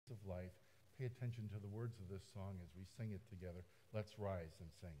pay attention to the words of this song as we sing it together. Let's rise and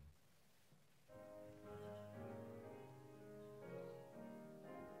sing.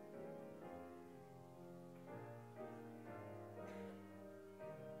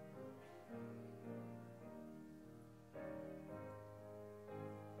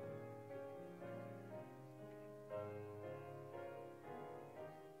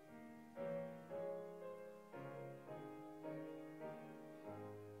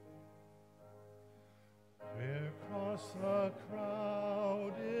 Across the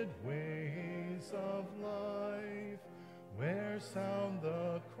crowded ways of life, where sound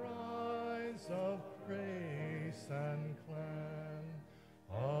the cries of praise and clan,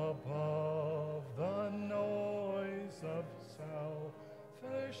 above the noise of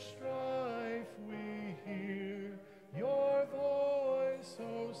selfish strife, we hear your voice,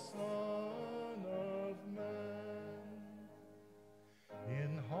 O Son of Man.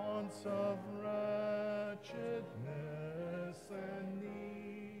 In haunts of wretchedness and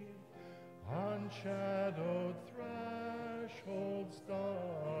need, on shadowed thresholds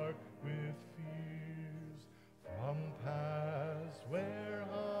dark with fears, from paths where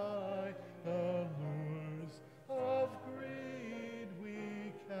high the lures of greed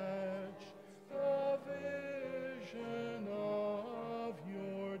we catch, the vision of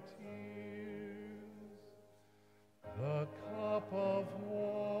your tears. The cup of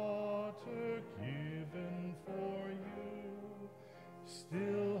water given for you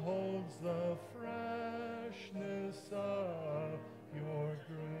still holds the freshness of your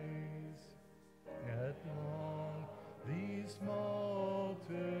grace. Yet long these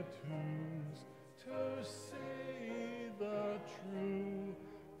multitudes to see the true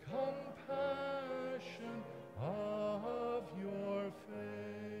compassion of your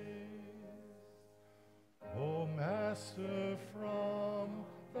face. O Master, from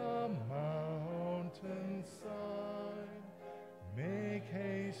the mountainside, make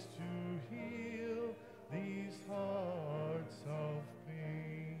haste to heal these hearts of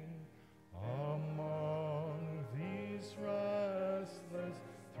pain. Among these restless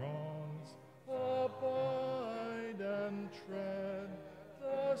throngs, abide and tread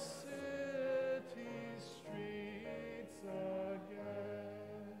the city streets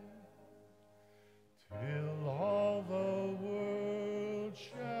again, till all the world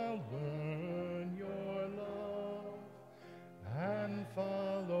shall learn your love and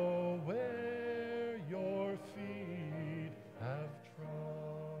follow where your feet have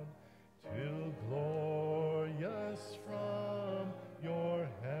trod, till glorious from your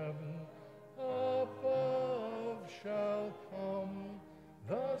heaven above shall come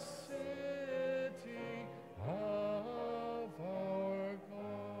the city of our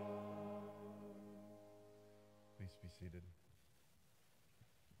God. Please be seated.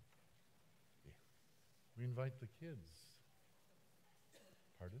 We invite the kids.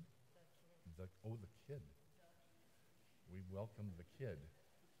 Pardon? The kid. We welcome the kid.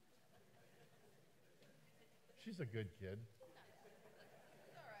 She's a good kid.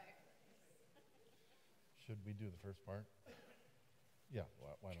 All right. Should we do the first part? Yeah,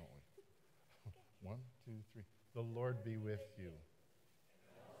 why don't we? 1, 2, 3. The Lord be with you.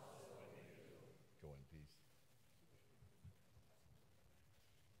 Go in peace.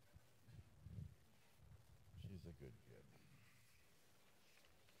 She's a good kid.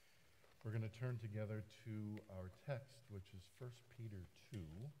 We're going to turn together to our text, which is 1 Peter 2.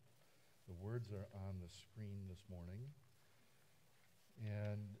 The words are on the screen this morning.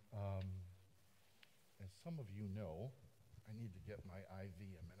 And as some of you know, I need to get my IV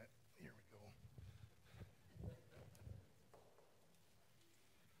a minute. Here we go.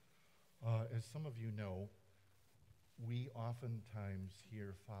 As some of you know, we oftentimes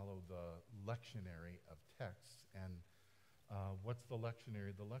here follow the lectionary of texts. And what's the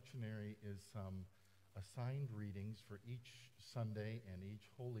lectionary? The lectionary is some assigned readings for each Sunday and each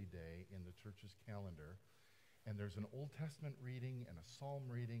holy day in the church's calendar. And there's an Old Testament reading and a psalm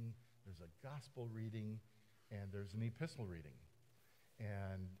reading, there's a gospel reading, and there's an epistle reading.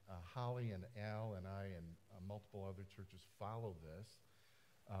 And Holly and Al and I and multiple other churches follow this.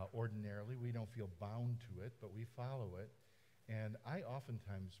 Ordinarily, we don't feel bound to it, but we follow it. And I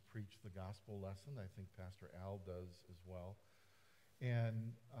oftentimes preach the gospel lesson. I think Pastor Al does as well.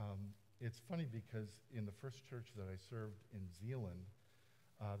 And it's funny because in the first church that I served in Zealand,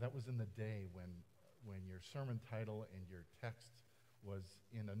 that was in the day when your sermon title and your text was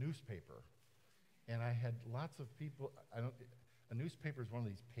in a newspaper. And I had lots of people, a newspaper is one of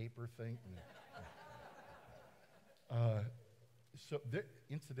these paper things. So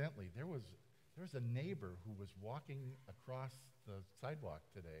incidentally, there was a neighbor who was walking across the sidewalk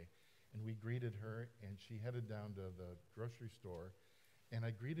today, and we greeted her, and she headed down to the grocery store, and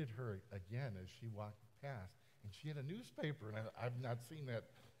I greeted her again as she walked past, and she had a newspaper, and I've not seen that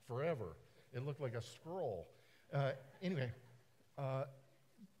forever. It looked like a scroll. Anyway,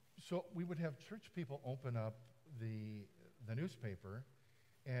 so we would have church people open up the newspaper,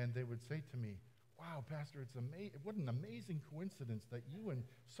 and they would say to me, "Wow, Pastor, what an amazing coincidence that you and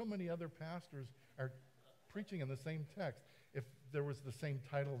so many other pastors are preaching in the same text." If there was the same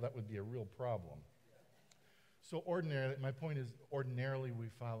title, that would be a real problem. So my point is, ordinarily we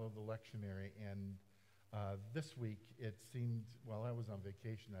follow the lectionary, and this week it seemed, while I was on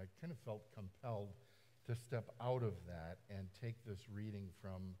vacation, I kind of felt compelled to step out of that and take this reading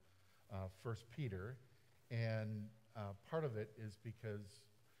from 1 Peter. And part of it is because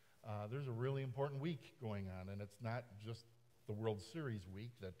there's a really important week going on, and it's not just the World Series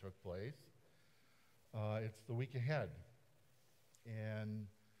week that took place. It's the week ahead. And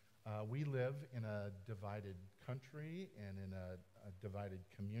we live in a divided country and in a divided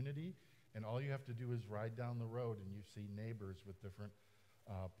community, and all you have to do is ride down the road and you see neighbors with different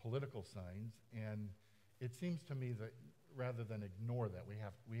political signs, and it seems to me that rather than ignore that, we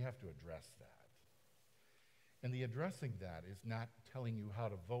have to address that. And the addressing that is not telling you how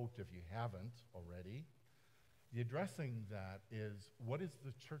to vote if you haven't already. The addressing that is, what is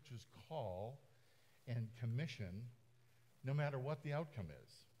the church's call and commission, no matter what the outcome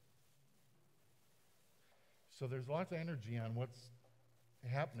is? So there's lots of energy on what's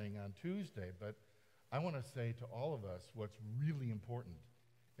happening on Tuesday, but I want to say to all of us, what's really important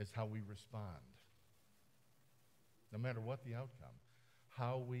is how we respond. No matter what the outcome,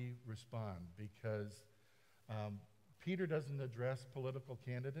 how we respond, because Peter doesn't address political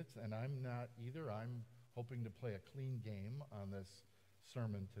candidates, and I'm not either. I'm hoping to play a clean game on this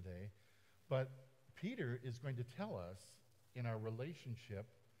sermon today. But Peter is going to tell us in our relationship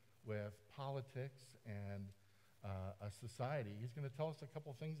with politics and a society, he's going to tell us a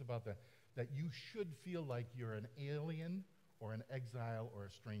couple things about that you should feel like you're an alien or an exile or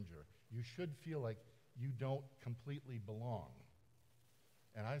a stranger. You should feel like you don't completely belong.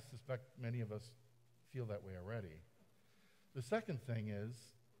 And I suspect many of us feel that way already. The second thing is,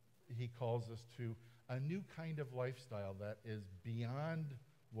 he calls us to a new kind of lifestyle that is beyond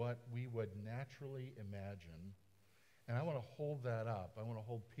what we would naturally imagine. And I want to hold that up. I want to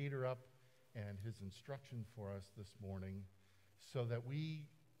hold Peter up and his instruction for us this morning so that we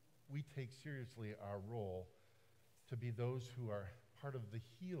take seriously our role to be those who are part of the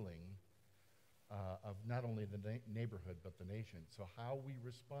healing of not only the neighborhood but the nation. So how we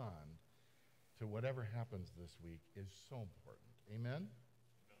respond to whatever happens this week is so important. Amen?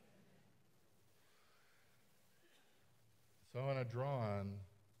 So I want to draw on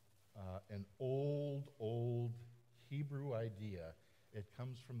an old Hebrew idea. It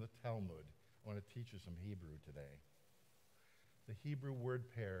comes from the Talmud. I want to teach you some Hebrew today. The Hebrew word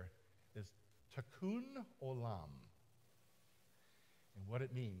pair is tikkun olam. And what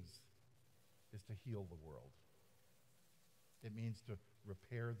it means is to heal the world. It means to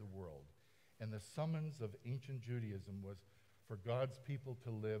repair the world. And the summons of ancient Judaism was for God's people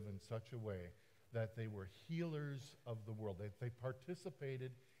to live in such a way that they were healers of the world. They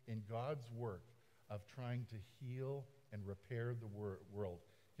participated in God's work of trying to heal and repair the world.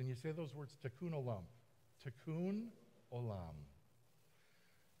 Can you say those words? Tikkun olam. Tikkun olam.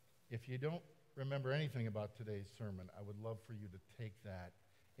 If you don't remember anything about today's sermon, I would love for you to take that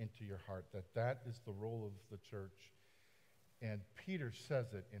into your heart, that is the role of the church. And Peter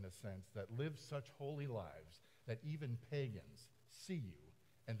says it in a sense, that live such holy lives that even pagans see you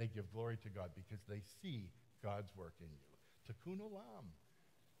and they give glory to God because they see God's work in you. Tikkun olam.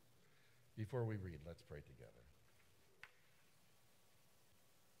 Before we read, let's pray together.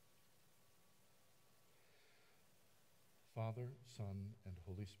 Father, Son, and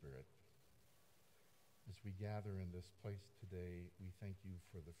Holy Spirit, as we gather in this place today, we thank you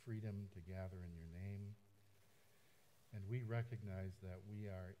for the freedom to gather in your name. And we recognize that we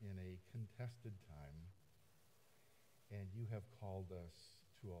are in a contested time, and you have called us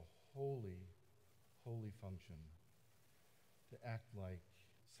to a holy, holy function to act like,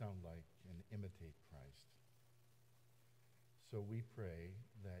 sound like, and imitate Christ. So we pray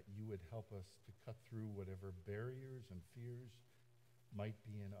that you would help us to cut through whatever barriers and fears might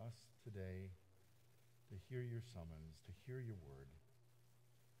be in us today, to hear your summons, to hear your word.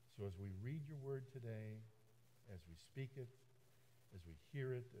 So as we read your word today, as we speak it, as we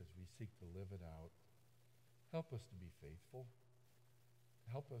hear it, as we seek to live it out, help us to be faithful.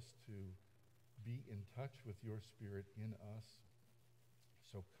 Help us to be in touch with your Spirit in us.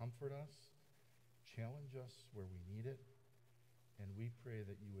 So comfort us, challenge us where we need it, And we pray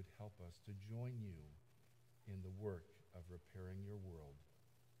that you would help us to join you in the work of repairing your world.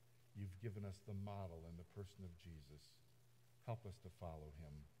 You've given us the model in the person of Jesus. Help us to follow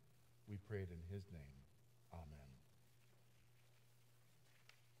him. We pray it in his name. Amen.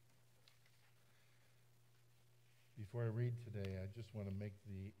 Before I read today, I just want to make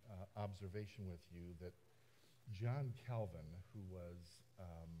the observation with you that John Calvin, who was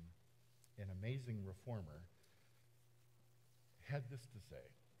an amazing reformer, had this to say.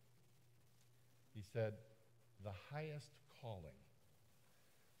 He said, the highest calling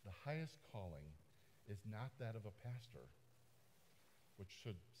is not that of a pastor, which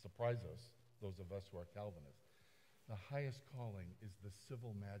should surprise us, those of us who are Calvinists. The highest calling is the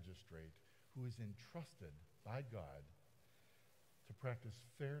civil magistrate who is entrusted by God to practice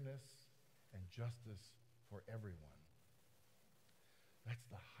fairness and justice for everyone. That's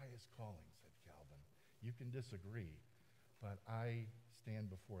the highest calling, said Calvin. You can disagree, but I stand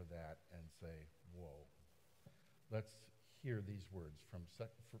before that and say, whoa. Let's hear these words from 1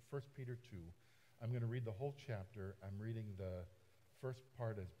 Peter 2. I'm going to read the whole chapter. I'm reading the first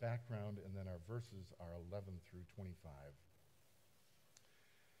part as background, and then our verses are 11 through 25.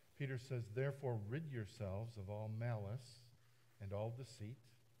 Peter says, therefore rid yourselves of all malice and all deceit,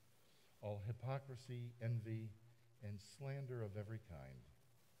 all hypocrisy, envy, and slander of every kind.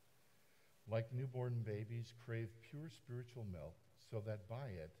 Like newborn babies, crave pure spiritual milk, so that by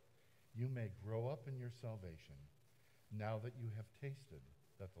it you may grow up in your salvation, now that you have tasted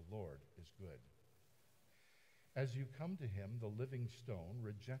that the Lord is good. As you come to him, the living stone,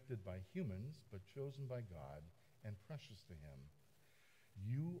 rejected by humans, but chosen by God and precious to him,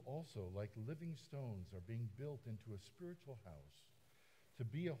 you also, like living stones, are being built into a spiritual house to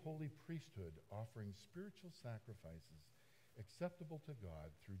be a holy priesthood, offering spiritual sacrifices acceptable to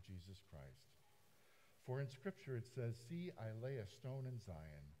God through Jesus Christ. For in Scripture it says, see, I lay a stone in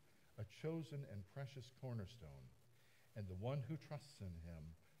Zion, a chosen and precious cornerstone, and the one who trusts in him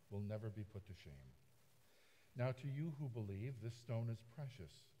will never be put to shame. Now to you who believe, this stone is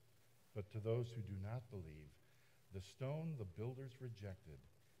precious, but to those who do not believe, the stone the builders rejected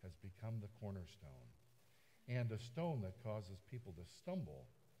has become the cornerstone, and a stone that causes people to stumble,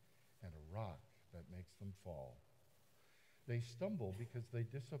 and a rock that makes them fall. They stumble because they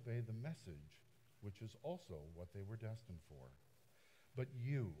disobey the message, which is also what they were destined for. But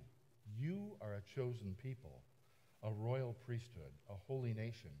you are a chosen people, a royal priesthood, a holy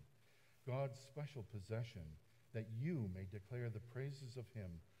nation, God's special possession, that you may declare the praises of him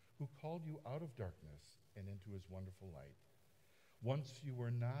who called you out of darkness and into his wonderful light. Once you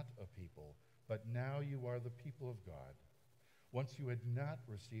were not a people, but now you are the people of God. Once you had not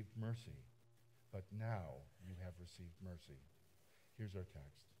received mercy, but now you have received mercy. Here's our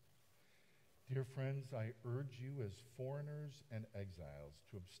text. Dear friends, I urge you as foreigners and exiles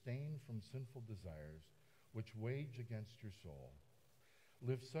to abstain from sinful desires which wage against your soul.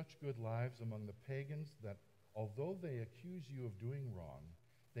 Live such good lives among the pagans that although they accuse you of doing wrong,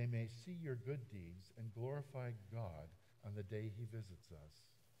 they may see your good deeds and glorify God on the day he visits us.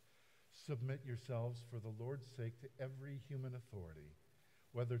 Submit yourselves for the Lord's sake to every human authority,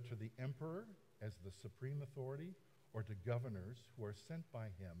 whether to the emperor as the supreme authority or to governors who are sent by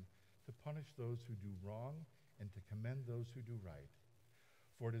him to punish those who do wrong and to commend those who do right.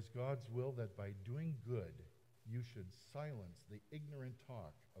 For it is God's will that by doing good you should silence the ignorant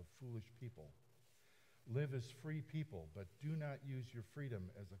talk of foolish people. Live as free people, but do not use your freedom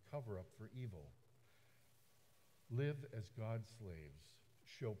as a cover-up for evil. Live as God's slaves.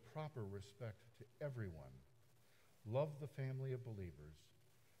 Show proper respect to everyone. Love the family of believers.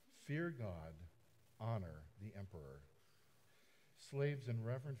 Fear God. Honor the emperor. Slaves, in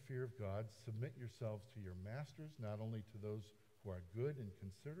reverent fear of God, submit yourselves to your masters, not only to those who are good and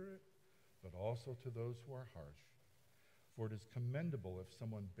considerate, but also to those who are harsh. For it is commendable if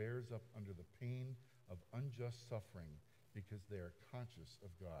someone bears up under the pain of unjust suffering because they are conscious of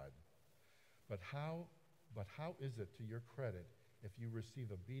God. But how is it to your credit if you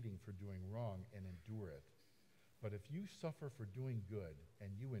receive a beating for doing wrong and endure it? But if you suffer for doing good and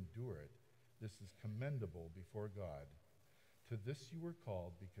you endure it, this is commendable before God. To this you were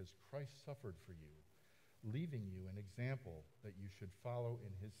called because Christ suffered for you, leaving you an example that you should follow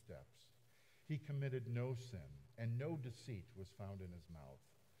in his steps. He committed no sin, and no deceit was found in his mouth.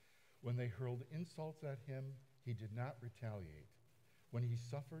 When they hurled insults at him, he did not retaliate. When he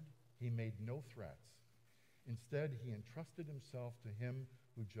suffered, he made no threats. Instead, he entrusted himself to him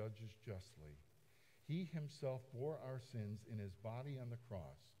who judges justly. He himself bore our sins in his body on the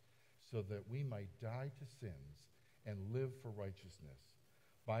cross, so that we might die to sins and live for righteousness.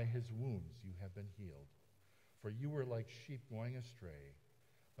 By his wounds you have been healed. For you were like sheep going astray,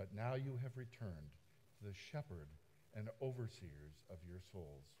 but now you have returned to the shepherd and overseers of your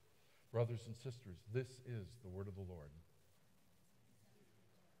souls. Brothers and sisters, this is the word of the Lord.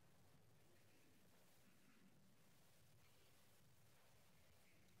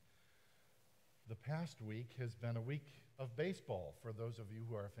 The past week has been a week of baseball for those of you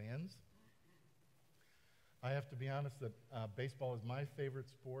who are fans. I have to be honest that baseball is my favorite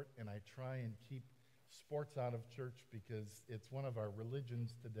sport, and I try and keep sports out of church because it's one of our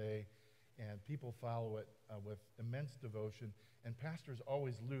religions today, and people follow it with immense devotion. And pastors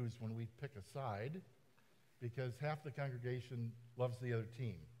always lose when we pick a side because half the congregation loves the other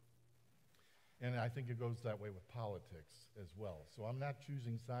team. And I think it goes that way with politics as well. So I'm not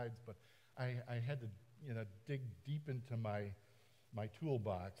choosing sides, but I had to dig deep into my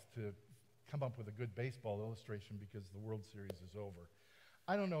toolbox to come up with a good baseball illustration because the World Series is over.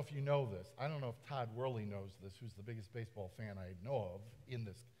 I don't know if you know this. I don't know if Todd Worley knows this, who's the biggest baseball fan I know of in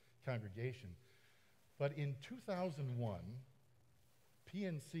this congregation. But in 2001,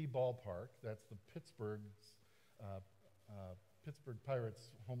 PNC Ballpark, that's the Pittsburgh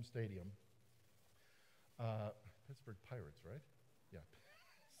Pirates home stadium. Pittsburgh Pirates, right? Yeah.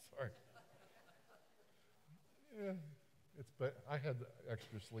 Sorry. Yeah, but I had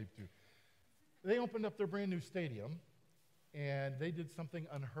extra sleep too. They opened up their brand new stadium, and they did something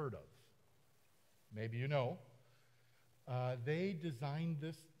unheard of. Maybe you know. They designed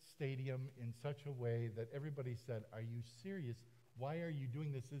this stadium in such a way that everybody said, "Are you serious? Why are you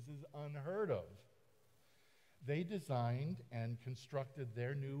doing this? This is unheard of." They designed and constructed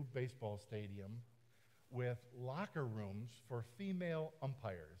their new baseball stadium with locker rooms for female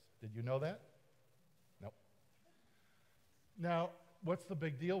umpires. Did you know that? No. Now, what's the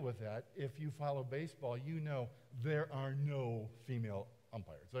big deal with that? If you follow baseball, you know there are no female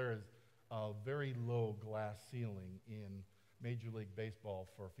umpires. There is a very low glass ceiling in Major League Baseball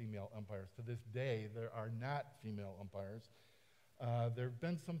for female umpires. To this day, there are not female umpires. There have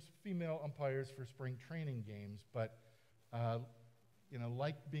been some female umpires for spring training games, but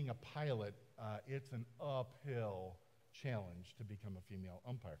like being a pilot, it's an uphill challenge to become a female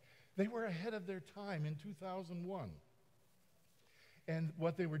umpire. They were ahead of their time in 2001. And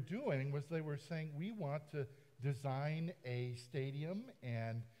what they were doing was they were saying, we want to design a stadium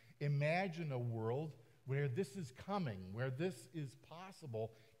and imagine a world where this is coming, where this is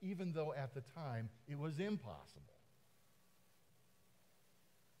possible, even though at the time it was impossible.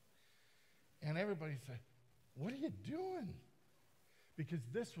 And everybody said, what are you doing? Because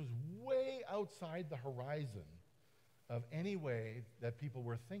this was way outside the horizon of any way that people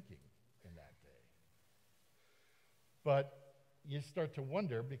were thinking in that day. But you start to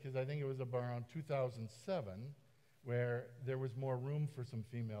wonder, because I think it was around 2007 where there was more room for some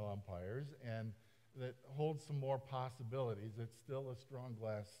female umpires, and that holds some more possibilities. It's still a strong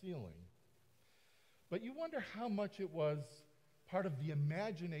glass ceiling. But you wonder how much it was part of the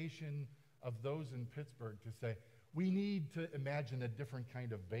imagination of those in Pittsburgh to say, we need to imagine a different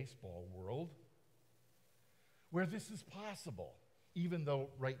kind of baseball world where this is possible, even though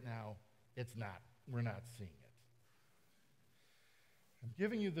right now it's not. We're not seeing it. I'm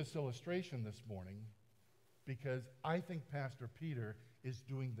giving you this illustration this morning because I think Pastor Peter is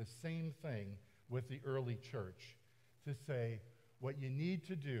doing the same thing with the early church to say what you need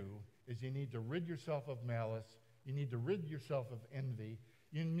to do is you need to rid yourself of malice, you need to rid yourself of envy,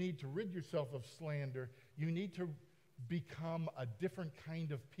 you need to rid yourself of slander, you need to become a different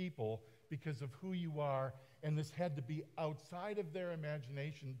kind of people because of who you are, and this had to be outside of their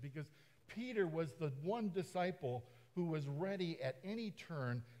imagination because Peter was the one disciple who was ready at any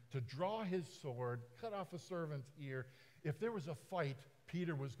turn to draw his sword, cut off a servant's ear. If there was a fight,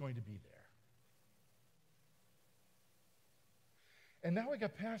 Peter was going to be there. And now we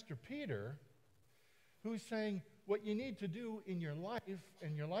got Pastor Peter who's saying what you need to do in your life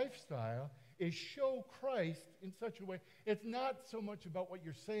and your lifestyle is show Christ in such a way. It's not so much about what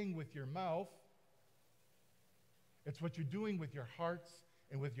you're saying with your mouth. It's what you're doing with your hearts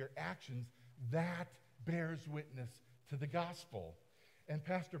and with your actions that bears witness to the gospel. And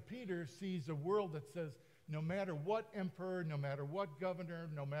Pastor Peter sees a world that says no matter what emperor, no matter what governor,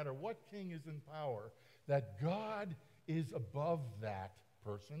 no matter what king is in power, that God is above that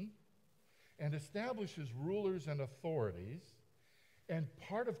person and establishes rulers and authorities. And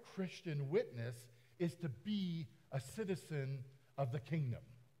part of Christian witness is to be a citizen of the kingdom.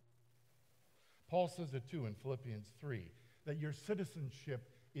 Paul says it too in Philippians 3, that your citizenship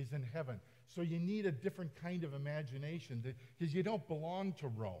is in heaven. So you need a different kind of imagination because you don't belong to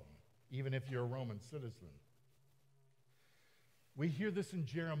Rome, even if you're a Roman citizen. We hear this in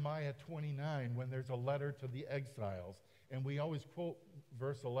Jeremiah 29 when there's a letter to the exiles. And we always quote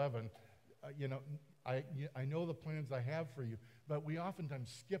verse 11, I know the plans I have for you, but we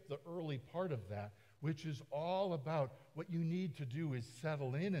oftentimes skip the early part of that, which is all about what you need to do is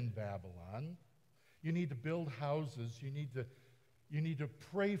settle in Babylon. You need to build houses. You need to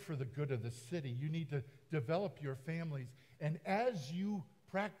pray for the good of the city. You need to develop your families. And as you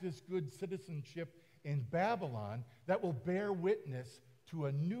practice good citizenship in Babylon, that will bear witness to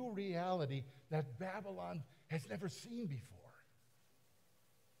a new reality that Babylon has never seen before.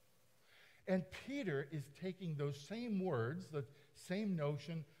 And Peter is taking those same words, the same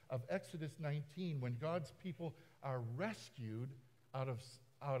notion of Exodus 19, when God's people are rescued out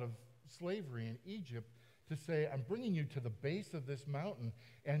of slavery in Egypt, to say, I'm bringing you to the base of this mountain,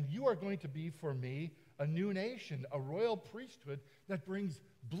 and you are going to be for me a new nation, a royal priesthood that brings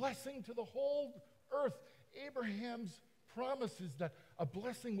blessing to the whole earth. Abraham's promises that a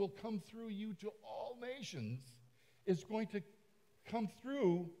blessing will come through you to all nations is going to come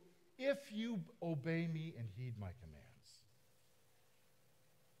through if you obey me and heed my commands.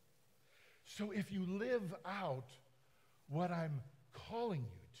 So if you live out what I'm calling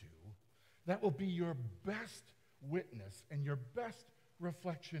you to, that will be your best witness and your best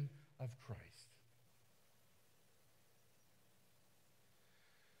reflection of Christ.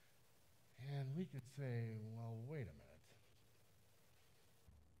 And we could say, well, wait a minute.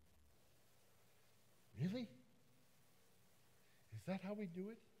 Really? Is that how we do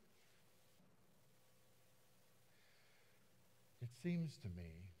it? It seems to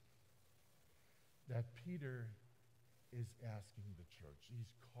me that Peter is asking the church,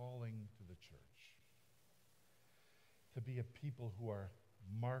 he's calling to the church to be a people who are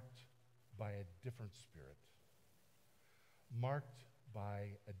marked by a different spirit, marked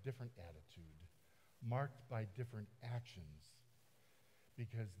by a different attitude, marked by different actions,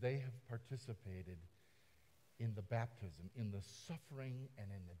 because they have participated in the baptism, in the suffering and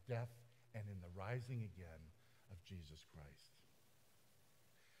in the death and in the rising again of Jesus Christ.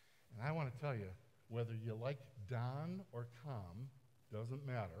 And I want to tell you, whether you like Don or Com, doesn't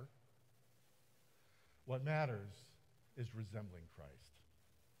matter. What matters is resembling Christ.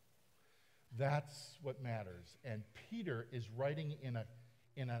 That's what matters. And Peter is writing in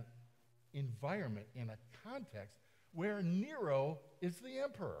an environment, in a context where Nero is the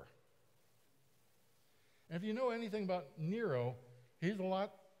emperor. And if you know anything about Nero, he's a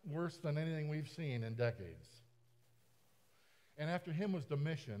lot worse than anything we've seen in decades. And after him was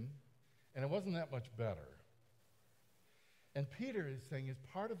Domitian, and it wasn't that much better. And Peter is saying, as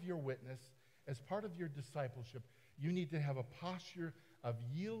part of your witness, as part of your discipleship, you need to have a posture of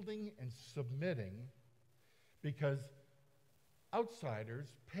yielding and submitting, because outsiders,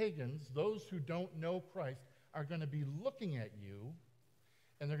 pagans, those who don't know Christ, are going to be looking at you,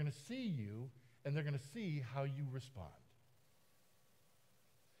 and they're going to see you, and they're going to see how you respond.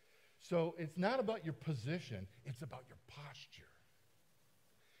 So it's not about your position, it's about your posture.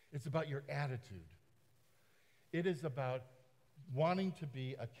 It's about your attitude. It is about wanting to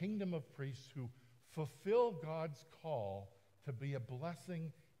be a kingdom of priests who fulfill God's call to be a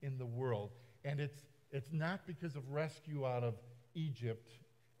blessing in the world. And it's not because of rescue out of Egypt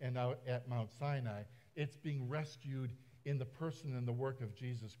and out at Mount Sinai. It's being rescued in the person and the work of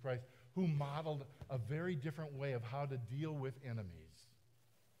Jesus Christ, who modeled a very different way of how to deal with enemies.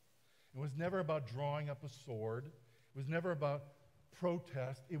 It was never about drawing up a sword. It was never about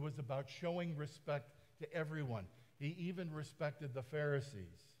protest. It was about showing respect to everyone. He even respected the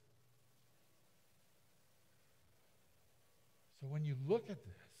Pharisees. So when you look at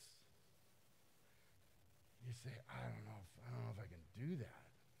this, you say, I don't know if I can do that.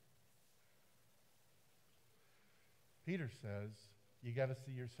 Peter says, you got to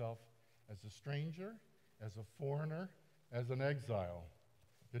see yourself as a stranger, as a foreigner, as an exile,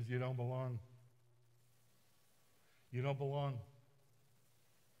 because you don't belong. You don't belong.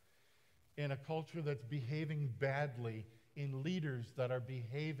 In a culture that's behaving badly, in leaders that are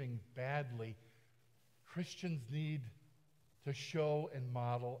behaving badly, Christians need to show and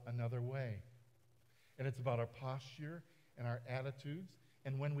model another way. And it's about our posture and our attitudes.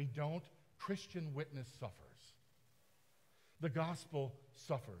 And when we don't, Christian witness suffers. The gospel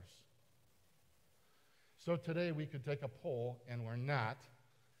suffers. So today we could take a poll, and we're not.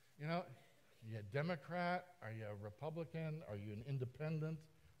 You know, are you a Democrat? Are you a Republican? Are you an independent?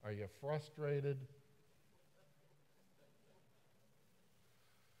 Are you frustrated?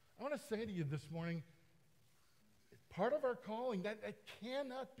 I want to say to you this morning, part of our calling, that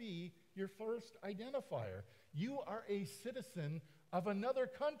cannot be your first identifier. You are a citizen of another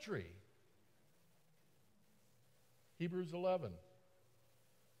country. Hebrews 11.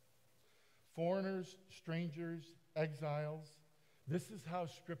 foreigners, strangers, exiles. This is how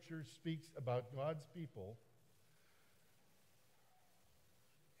Scripture speaks about God's people.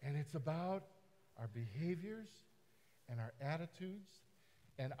 And it's about our behaviors and our attitudes,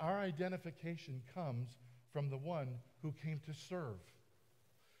 and our identification comes from the one who came to serve,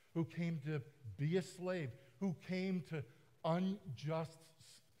 who came to be a slave, who came to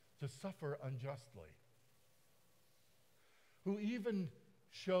suffer unjustly, who even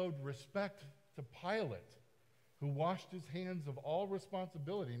showed respect to Pilate, who washed his hands of all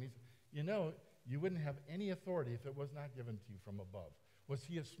responsibility. And he said, you know, you wouldn't have any authority if it was not given to you from above. Was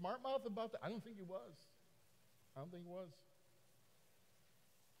he a smart mouth about that? I don't think he was. I don't think he was.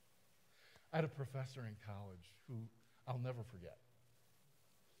 I had a professor in college who I'll never forget.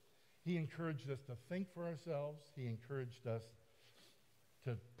 He encouraged us to think for ourselves. He encouraged us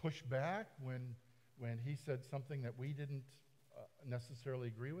to push back when he said something that we didn't necessarily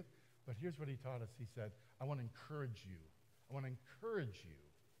agree with. But here's what he taught us. He said, I want to encourage you. I want to encourage you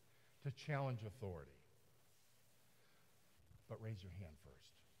to challenge authority. But raise your hand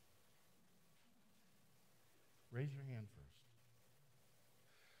first. Raise your hand first.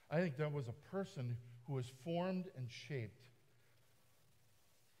 I think that was a person who was formed and shaped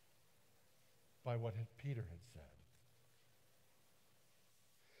by what Peter had said.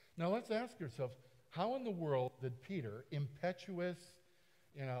 Now let's ask ourselves, how in the world did Peter, impetuous,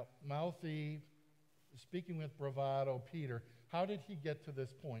 mouthy, speaking with bravado, Peter, how did he get to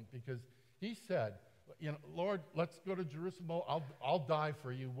this point? Because he said, Lord, let's go to Jerusalem. I'll die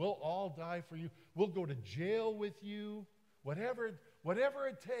for you. We'll all die for you. We'll go to jail with you. Whatever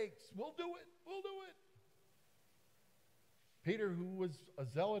it takes, we'll do it. We'll do it. Peter, who was a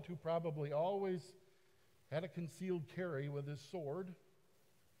zealot, who probably always had a concealed carry with his sword,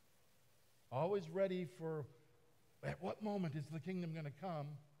 always ready for, at what moment is the kingdom going to come?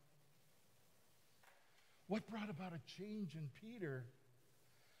 What brought about a change in Peter?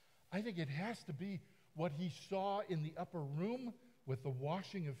 I think it has to be what he saw in the upper room with the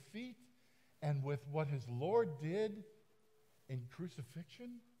washing of feet and with what his Lord did in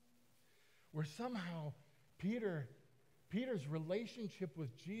crucifixion, where somehow Peter's relationship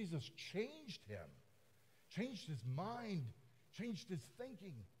with Jesus changed him, changed his mind, changed his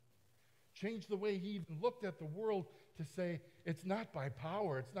thinking, changed the way he even looked at the world to say, it's not by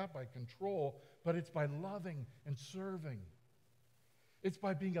power, it's not by control, but it's by loving and serving. It's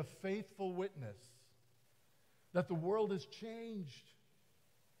by being a faithful witness that the world has changed.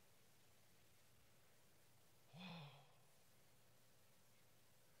 Whoa.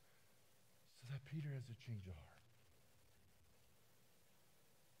 So that Peter has a change of heart.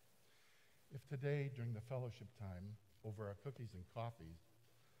 If today, during the fellowship time, over our cookies and coffees,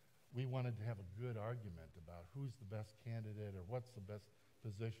 we wanted to have a good argument about who's the best candidate or what's the best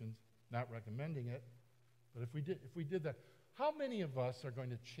positions, not recommending it, but if we did that, how many of us are going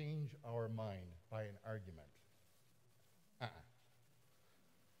to change our mind by an argument?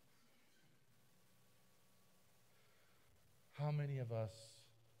 How many of us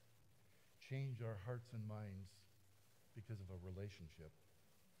change our hearts and minds because of a relationship?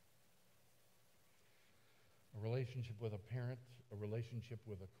 A relationship with a parent, a relationship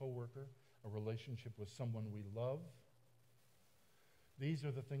with a coworker, a relationship with someone we love. These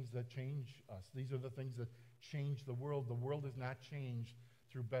are the things that change us. These are the things that change the world. The world is not changed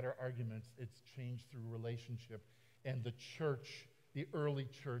through better arguments. It's changed through relationship. And the church, the early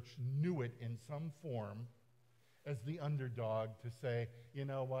church, knew it in some form as the underdog to say, you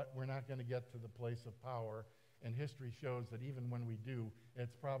know what, we're not going to get to the place of power. And history shows that even when we do,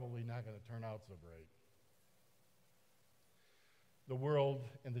 it's probably not going to turn out so great. The world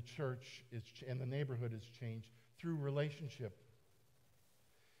and the church and the neighborhood is changed through relationship.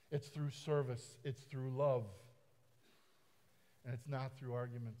 It's through service. It's through love. And it's not through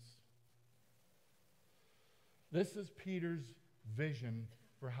arguments. This is Peter's vision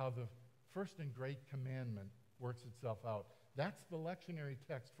for how the first and great commandment works itself out. That's the lectionary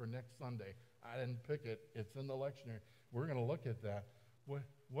text for next Sunday. I didn't pick it. It's in the lectionary. We're going to look at that.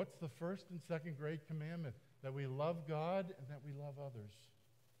 What's the first and second great commandment? That we love God and that we love others.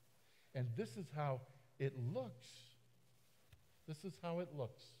 And this is how it looks. This is how it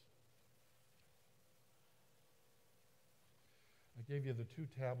looks. I gave you the 2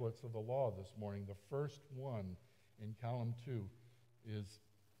 tablets of the law this morning. The first one in column 2 is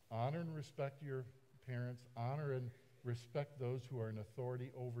honor and respect your parents. Honor and respect those who are in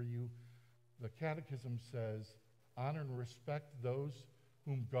authority over you. The Catechism says, honor and respect those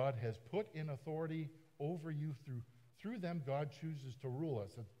whom God has put in authority over you. Through them, God chooses to rule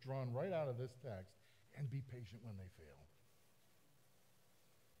us. It's drawn right out of this text. And be patient when they fail.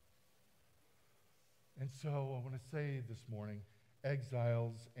 And so I want to say this morning,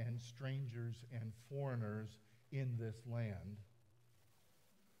 exiles and strangers and foreigners in this land,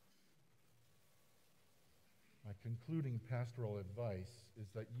 my concluding pastoral advice is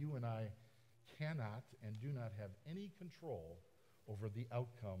that you and I cannot and do not have any control over the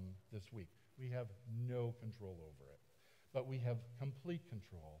outcome this week. We have no control over it, but we have complete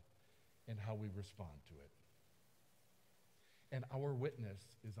control in how we respond to it. And our witness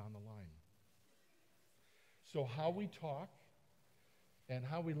is on the line. So how we talk and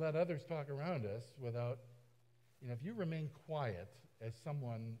how we let others talk around us without, if you remain quiet as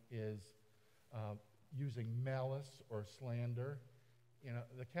someone is using malice or slander,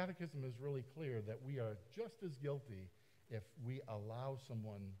 the Catechism is really clear that we are just as guilty if we allow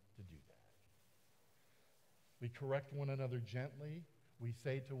someone to do that. We correct one another gently. We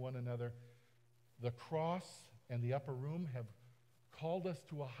say to one another, the cross and the upper room have called us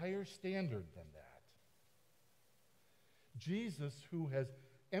to a higher standard than that. Jesus, who has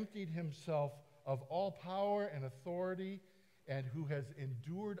emptied himself of all power and authority and who has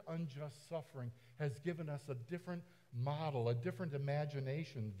endured unjust suffering, has given us a different model, a different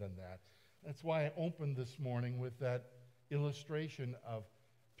imagination than that. That's why I opened this morning with that illustration of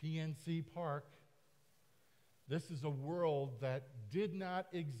PNC Park. This is a world that did not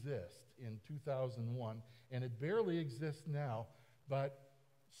exist in 2001, and it barely exists now, but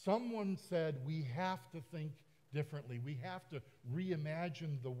someone said we have to think differently. We have to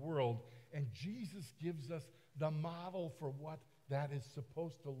reimagine the world, and Jesus gives us the model for what that is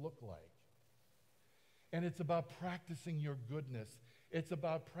supposed to look like. And it's about practicing your goodness. It's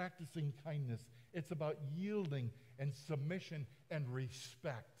about practicing kindness. It's about yielding and submission and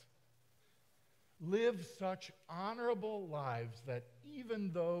respect. Live such honorable lives that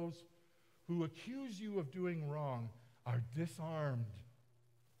even those who accuse you of doing wrong are disarmed.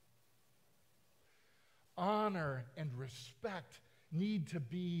 Honor and respect need to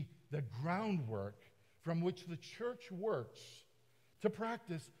be the groundwork from which the church works to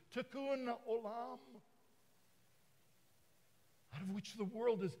practice tikkun olam, out of which the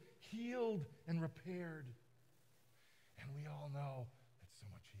world is healed and repaired. And we all know that so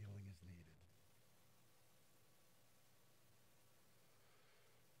much healing is needed.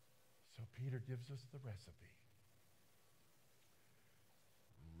 So Peter gives us the recipe.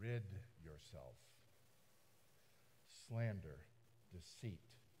 Rid yourself. Slander, deceit,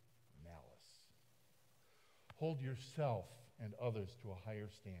 malice. Hold yourself and others to a higher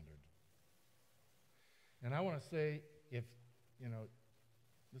standard. And I want to say, if,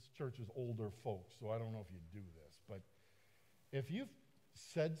 this church is older folks, so I don't know if you do this, but if you've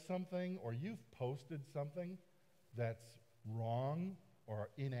said something or you've posted something that's wrong or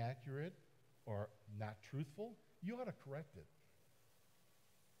inaccurate or not truthful, you ought to correct it.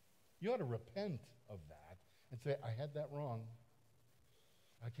 You ought to repent of that and say, I had that wrong.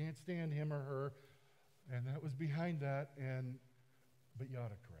 I can't stand him or her, and that was behind that, but you ought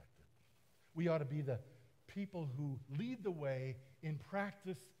to correct it. We ought to be the people who lead the way in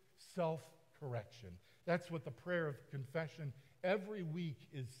practice self-correction. That's what the prayer of confession every week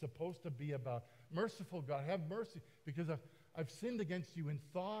is supposed to be about. Merciful God, have mercy, because I've sinned against you in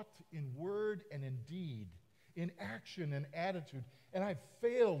thought, in word, and in deed, in action and attitude, and I've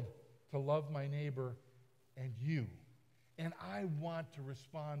failed to love my neighbor and you. And I want to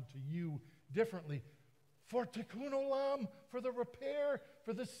respond to you differently for tikkun olam, for the repair,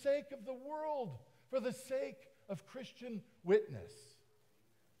 for the sake of the world, for the sake of Christian witness.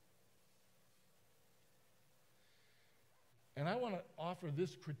 And I want to offer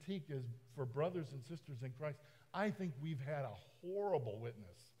this critique as for brothers and sisters in Christ. I think we've had a horrible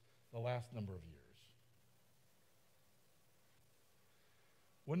witness the last number of years.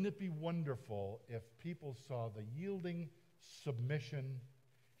 Wouldn't it be wonderful if people saw the yielding, submission,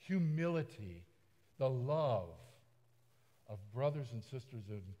 humility, the love of brothers and sisters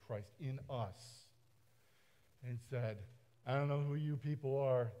in Christ in us, and said, I don't know who you people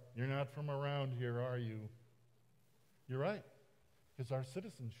are. You're not from around here, are you? You're right, because our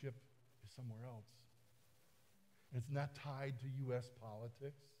citizenship is somewhere else. It's not tied to U.S.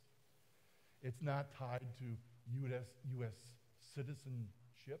 politics. It's not tied to U.S. citizenship.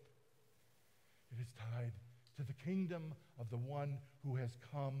 It is tied to the kingdom of the one who has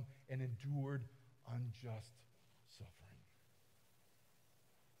come and endured unjust suffering.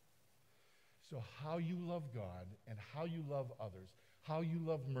 So how you love God and how you love others, how you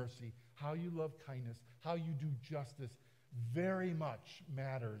love mercy, how you love kindness, how you do justice very much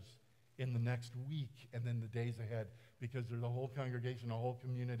matters in the next week and then the days ahead, because there's a whole congregation, a whole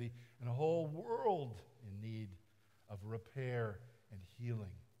community, and a whole world in need of repair and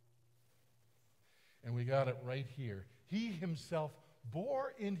healing. And we got it right here. He himself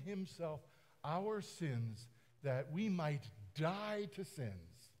bore in himself our sins that we might die to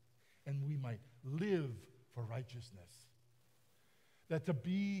sins and we might live for righteousness. That to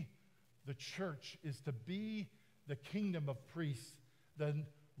be the church is to be the kingdom of priests, the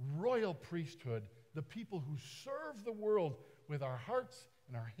royal priesthood, the people who serve the world with our hearts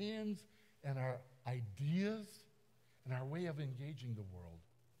and our hands and our ideas and our way of engaging the world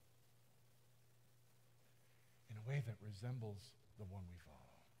in a way that resembles the one we follow.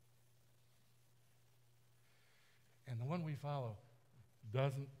 And the one we follow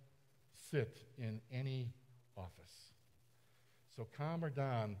doesn't sit in any office. So Com or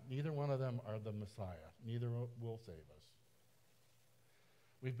Don, neither one of them are the Messiah. Neither will save us.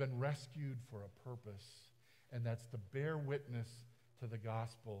 We've been rescued for a purpose, and that's to bear witness to the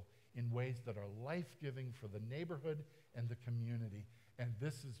gospel in ways that are life-giving for the neighborhood and the community. And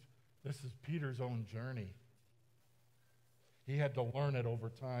this is Peter's own journey. He had to learn it over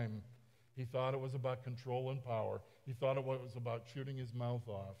time. He thought it was about control and power. He thought it was about shooting his mouth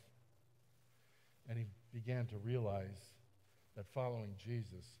off. And he began to realize that following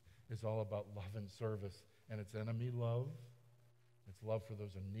Jesus is all about love and service, and it's enemy love. It's love for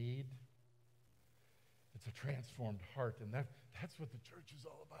those in need. It's a transformed heart, and that's what the church is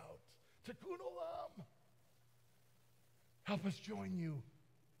all about. Tikkun olam. Help us join you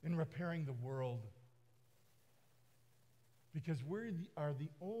in repairing the world, because we are the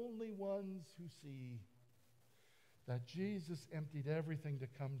only ones who see that Jesus emptied everything to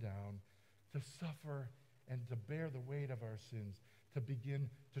come down, to suffer and to bear the weight of our sins, to begin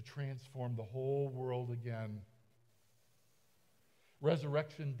to transform the whole world again.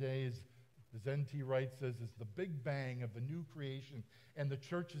 Resurrection Day, as N.T. Wright says, is the big bang of the new creation, and the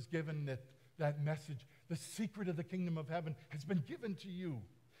church is given that message. The secret of the kingdom of heaven has been given to you.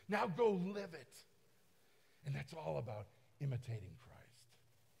 Now go live it. And that's all about imitating Christ.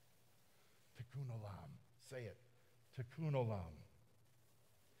 Tikkun olam. Say it. Tikkun olam.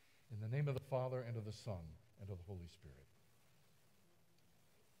 In the name of the Father, and of the Son, and of the Holy Spirit.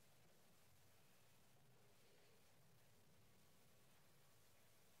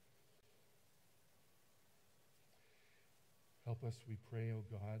 Help us, we pray, O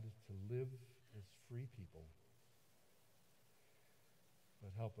God, to live as free people.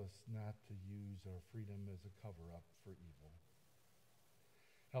 But help us not to use our freedom as a cover-up for evil.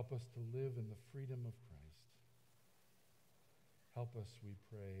 Help us to live in the freedom of Christ. Help us, we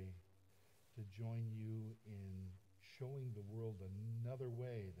pray, to join you in showing the world another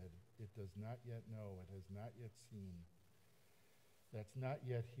way that it does not yet know, it has not yet seen, that's not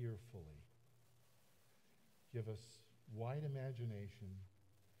yet here fully. Give us wide imagination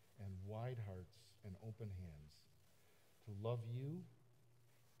and wide hearts and open hands to love you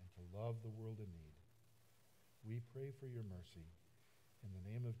and to love the world in need. We pray for your mercy. In the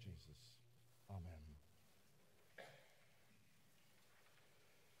name of Jesus, amen.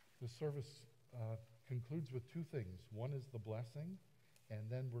 The service concludes with two things. One is the blessing, and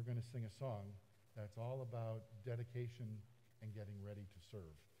then we're going to sing a song that's all about dedication and getting ready to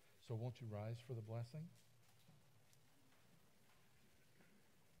serve. So won't you rise for the blessing?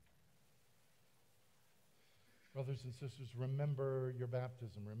 Brothers and sisters, remember your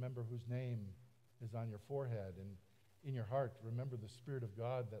baptism. Remember whose name is on your forehead. And in your heart, remember the Spirit of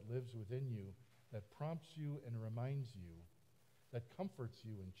God that lives within you, that prompts you and reminds you, that comforts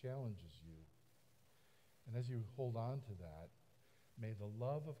you and challenges you. And as you hold on to that, may the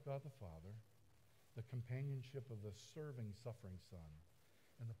love of God the Father, the companionship of the serving, suffering Son,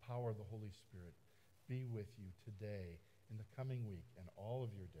 and the power of the Holy Spirit be with you today, in the coming week, and all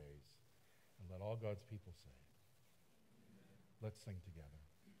of your days. And let all God's people say, let's sing together.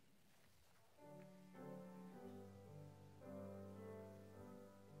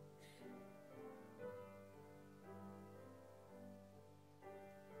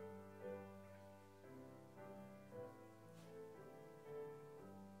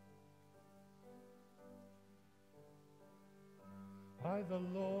 By the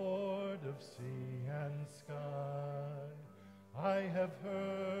Lord of sea and sky, I have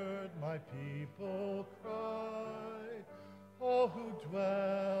heard my people cry, all who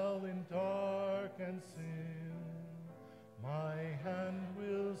dwell in dark and sin, my hand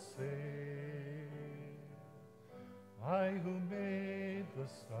will save. I who made the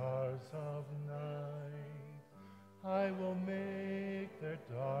stars of night, I will make their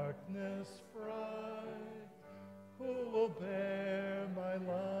darkness bright. Who will bear my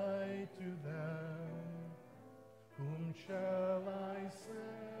light to them? Whom shall I send?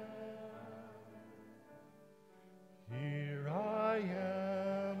 Here I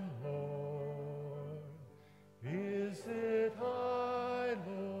am, Lord.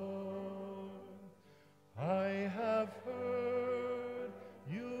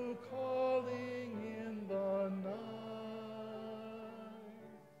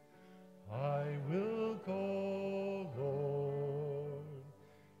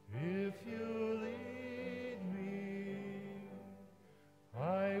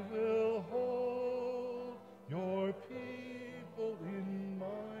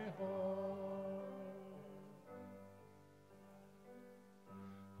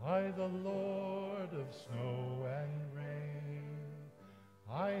 I, the Lord of snow and rain,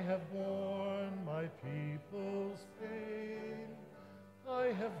 I have borne my people's pain. I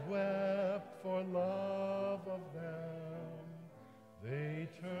have wept for love of them. They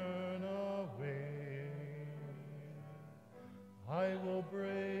turn away. I will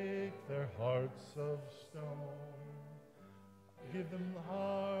break their hearts of stone, give them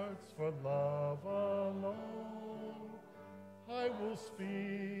hearts for love alone. I will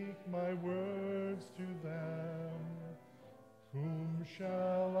speak my words to them. Whom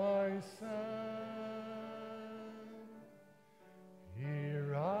shall I send?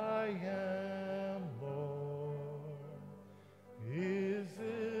 Here I am, Lord. Is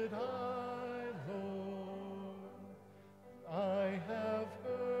it I, Lord? I have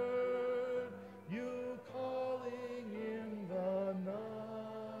heard you calling in the night.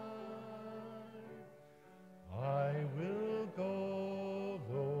 I will go,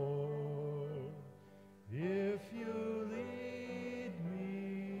 Lord, if you lead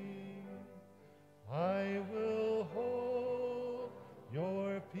me. I will hold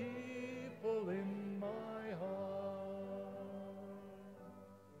your people in my heart.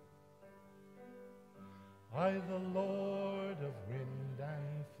 I, the Lord of wind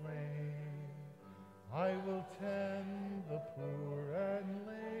and flame, I will tend the poor and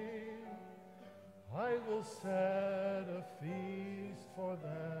lame. I will set a feast for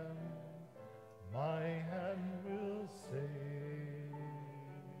them. My hand will save.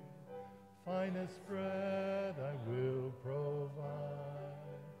 Finest bread I will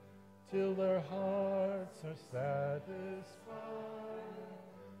provide, till their hearts are satisfied.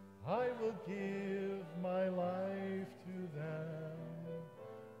 I will give